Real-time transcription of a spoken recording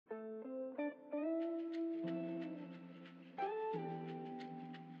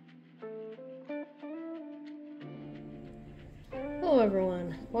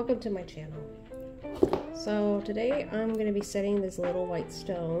everyone, welcome to my channel. So today I'm going to be setting these little white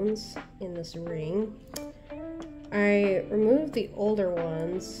stones in this ring. I removed the older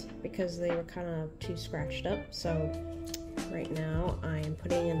ones because they were kind of too scratched up, so right now I am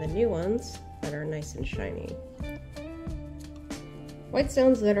putting in the new ones that are nice and shiny. White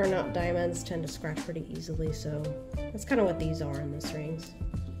stones that are not diamonds tend to scratch pretty easily, so that's kind of what these are in this rings.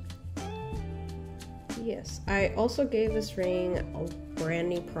 Yes, I also gave this ring brand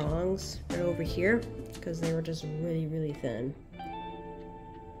new prongs right over here because they were just really thin.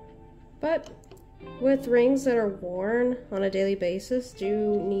 But with rings that are worn on a daily basis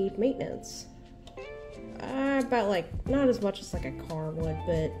do need maintenance. About like, not as much as like a car would,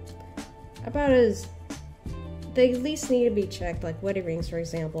 but about as, they at least need to be checked. Like wedding rings, for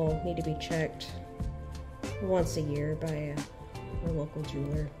example, need to be checked once a year by a local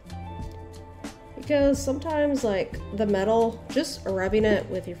jeweler. Because sometimes, like, the metal, just rubbing it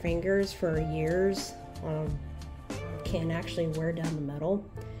with your fingers for years can actually wear down the metal.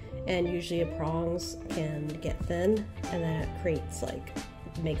 And usually the prongs can get thin, and then it creates, like,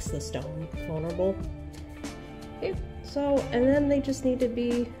 makes the stone vulnerable. Okay, so, and then they just need to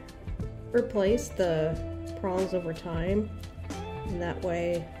be replaced, the prongs, over time. And that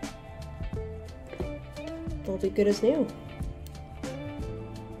way, they'll be good as new.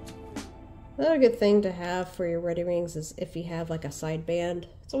 Another good thing to have for your wedding rings is if you have like a side band.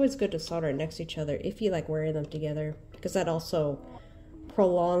 It's always good to solder it next to each other if you like wearing them together, because that also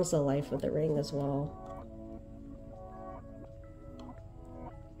prolongs the life of the ring as well.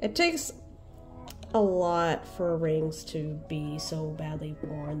 It takes a lot for rings to be so badly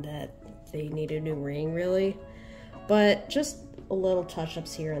worn that they need a new ring, really. But just a little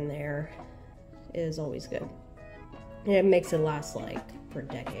touch-ups here and there is always good. And it makes it last like for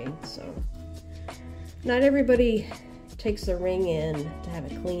decades, so. Not everybody takes the ring in to have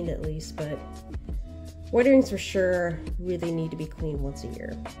it cleaned at least, but wedding rings for sure really need to be cleaned once a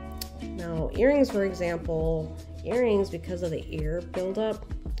year. Now, earrings, for example, because of the ear buildup,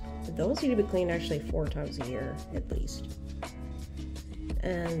 those need to be cleaned actually 4 times a year at least.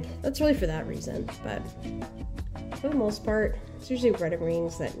 And that's really for that reason, but for the most part, it's usually wedding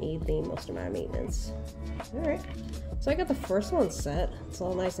rings that need the most amount of maintenance. Alright, so I got the first one set. It's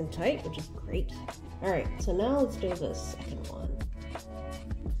all nice and tight, which is great. Alright, so now let's do the second one.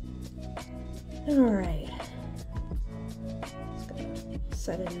 Alright. Just gonna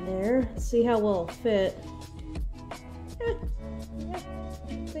set it in there. See how well it'll fit.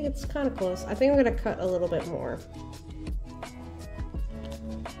 I think it's kind of close. I think I'm gonna cut a little bit more.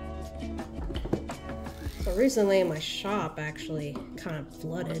 So recently my shop actually kind of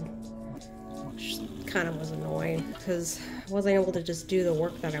flooded, which kind of was annoying because I wasn't able to just do the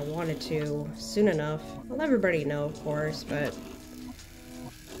work that I wanted to soon enough. I'll let everybody know, of course, but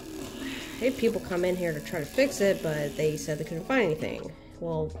I had people come in here to try to fix it, but they said they couldn't find anything.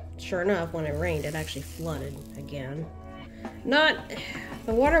 Well, sure enough, when it rained, it actually flooded again.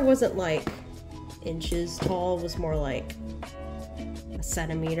 The water wasn't like inches tall, it was more like a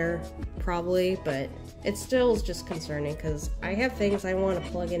centimeter probably, but it still is just concerning because I have things I want to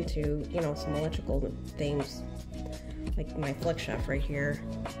plug into, you know, some electrical things, like my flex shaft right here,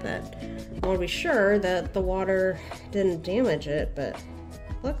 that I want to be sure that the water didn't damage it, but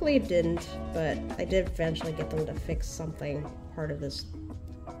luckily it didn't. But I did eventually get them to fix something, part of this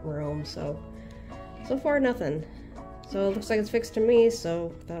room, so far nothing. So it looks like it's fixed to me,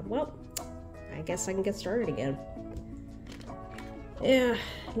 so I thought, well, I guess I can get started again. Yeah,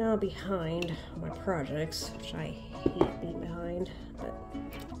 now I'm behind on my projects, which I hate being behind, but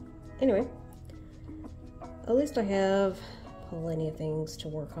anyway, at least I have plenty of things to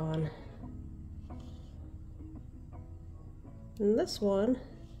work on. And this one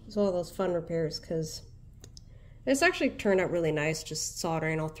is one of those fun repairs because this actually turned out really nice, just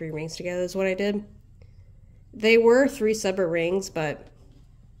soldering all 3 rings together is what I did. They were 3 separate rings, but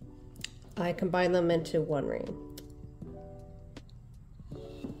I combined them into 1 ring.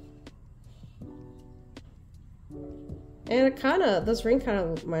 And this ring kind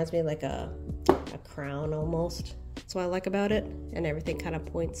of reminds me of like a crown almost. That's what I like about it. And everything kind of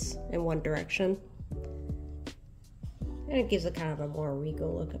points in one direction. And it gives it kind of a more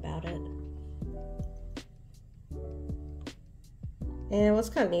regal look about it. And what's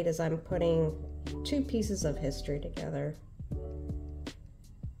kind of neat is I'm putting 2 pieces of history together.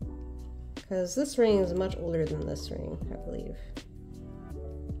 Because this ring is much older than this ring, I believe.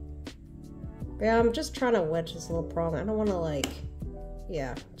 Yeah, I'm just trying to wedge this little prong. I don't want to like,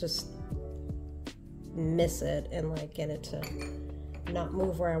 yeah, just miss it and like get it to not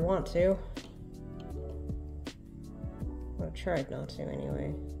move where I want to. I've tried not to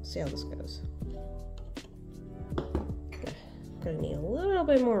anyway. See how this goes. Gonna need a little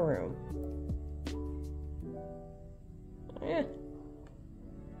bit more room. Yeah.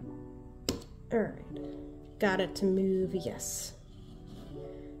 Alright. Got it to move, yes.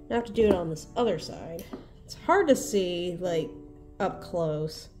 Now I have to do it on this other side. It's hard to see, like, up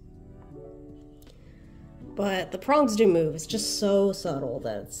close. But the prongs do move. It's just so subtle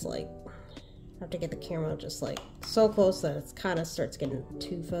that it's like, I have to get the camera just like so close that it kind of starts getting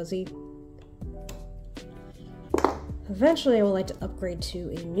too fuzzy. Eventually I would like to upgrade to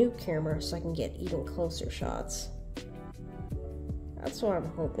a new camera so I can get even closer shots. That's what I'm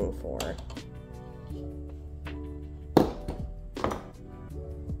hoping for.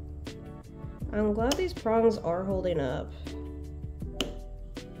 I'm glad these prongs are holding up.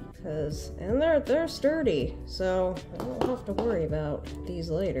 And they're sturdy, so I don't have to worry about these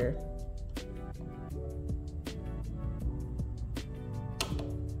later.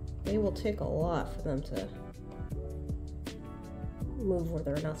 They will take a lot for them to move where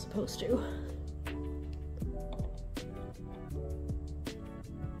they're not supposed to.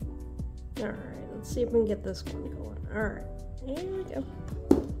 Alright, let's see if we can get this one going. Alright, here we go.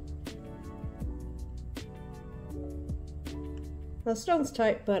 The stone's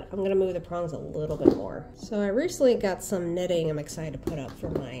tight, but I'm gonna move the prongs a little bit more. So I recently got some knitting I'm excited to put up for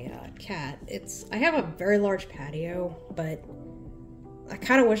my cat. I have a very large patio, but I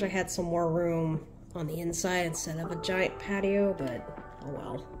kind of wish I had some more room on the inside instead of a giant patio, but oh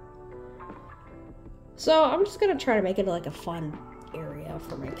well. So I'm just gonna try to make it like a fun area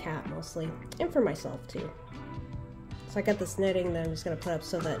for my cat mostly, and for myself too. So I got this knitting that I'm just gonna put up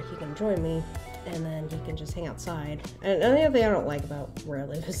so that he can join me, and then he can just hang outside. And the other thing I don't like about where I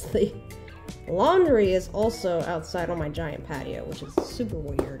live is the laundry is also outside on my giant patio, which is super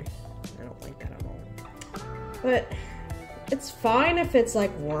weird. I don't like that at all. But it's fine if it's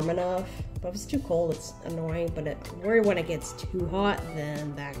like warm enough, but if it's too cold, it's annoying. But when it gets too hot,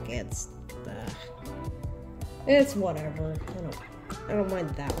 then that gets, it's whatever. I don't mind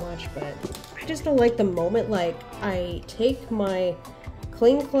that much, but I just don't like the moment, like, I take my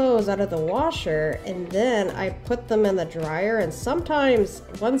clean clothes out of the washer and then I put them in the dryer, and sometimes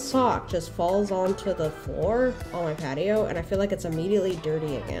one sock just falls onto the floor on my patio and I feel like it's immediately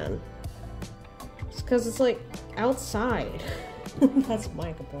dirty again. Just because it's like outside. That's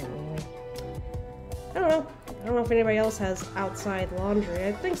my complaint anyway. I don't know if anybody else has outside laundry.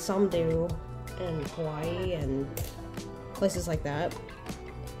 I think some do in Hawaii and places like that.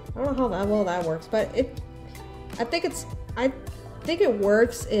 I don't know how well that works, but I think it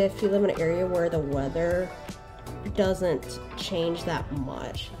works if you live in an area where the weather doesn't change that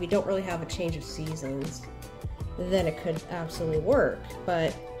much. If you don't really have a change of seasons, then it could absolutely work.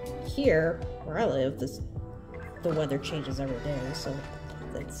 But here, where I live, the weather changes every day, so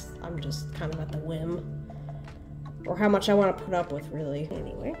I'm just kind of at the whim. Or how much I want to put up with, really.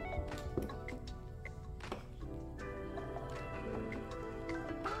 Anyway.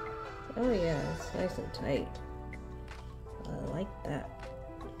 Oh yeah, it's nice and tight. I like that.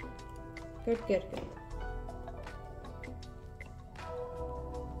 Good, good, good.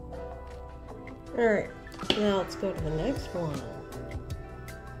 Alright, now let's go to the next one.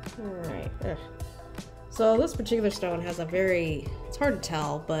 Alright. So this particular stone has it's hard to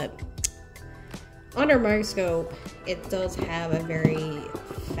tell, but under microscope, it does have a very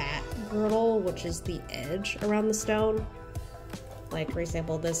fat girdle, which is the edge around the stone. Like, for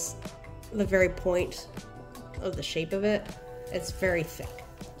example, the very point of the shape of it, it's very thick.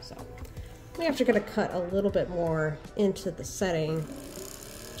 So we have to kind of cut a little bit more into the setting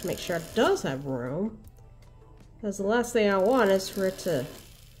to make sure it does have room, because the last thing I want is for the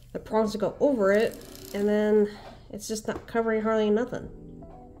prongs to go over it and then it's just not covering hardly nothing.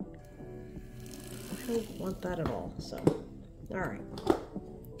 I don't want that at all. So alright,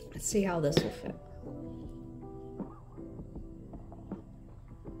 let's see how this will fit.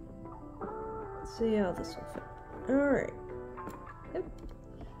 See how this will fit. Alright. Yep.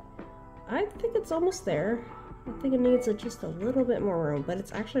 I think it's almost there. I think it needs just a little bit more room, but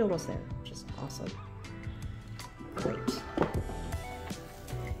it's actually almost there, which is awesome. Great.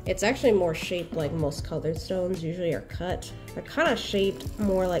 It's actually more shaped like most colored stones usually are cut. They're kind of shaped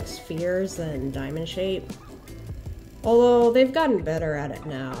more like spheres than diamond shape. Although they've gotten better at it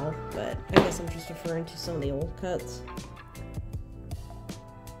now, but I guess I'm just referring to some of the old cuts.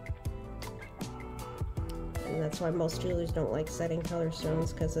 And that's why most jewelers don't like setting color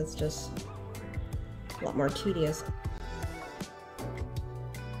stones, because it's just a lot more tedious.